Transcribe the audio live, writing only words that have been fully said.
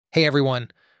Hey everyone,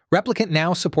 Replikant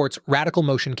now supports radical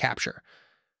motion capture.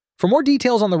 For more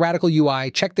details on the Radical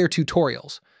UI, check their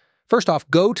tutorials. First off,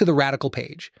 go to the Radical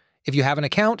page. If you have an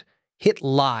account, hit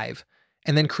Live,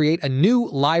 and then create a new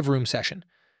live room session.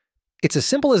 It's as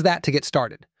simple as that to get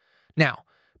started. Now,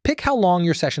 pick how long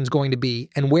your session's going to be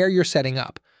and where you're setting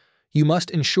up. You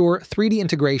must ensure 3D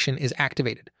integration is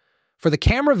activated. For the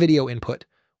camera video input,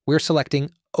 we're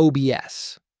selecting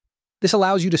OBS. This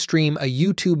allows you to stream a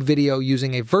YouTube video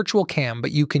using a virtual cam,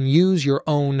 but you can use your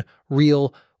own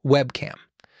real webcam.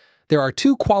 There are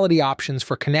two quality options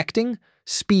for connecting,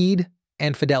 speed,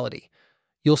 and fidelity.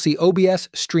 You'll see OBS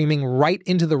streaming right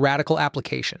into the Radical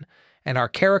application, and our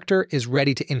character is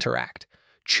ready to interact.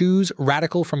 Choose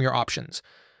Radical from your options.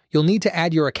 You'll need to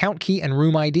add your account key and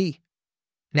room ID.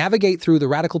 Navigate through the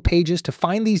Radical pages to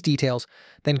find these details,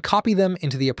 then copy them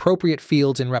into the appropriate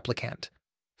fields in Replikant,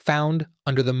 found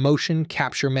under the Motion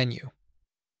Capture menu.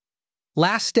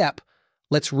 Last step,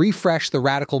 let's refresh the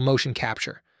Radical Motion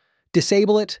Capture.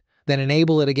 Disable it, then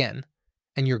enable it again,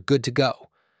 and you're good to go.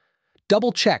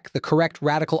 Double-check the correct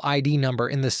Radical ID number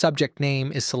in the subject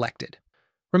name is selected.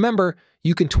 Remember,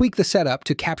 you can tweak the setup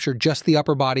to capture just the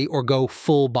upper body or go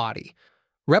full body.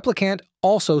 Replikant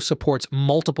also supports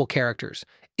multiple characters.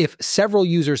 If several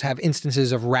users have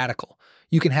instances of Radical,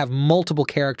 you can have multiple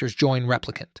characters join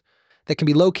Replikant that can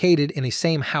be located in the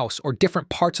same house or different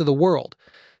parts of the world.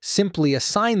 Simply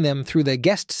assign them through the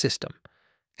guest system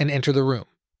and enter the room.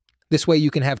 This way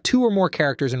you can have 2 or more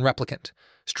characters in Replikant,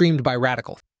 streamed by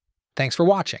Radical. Thanks for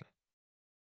watching.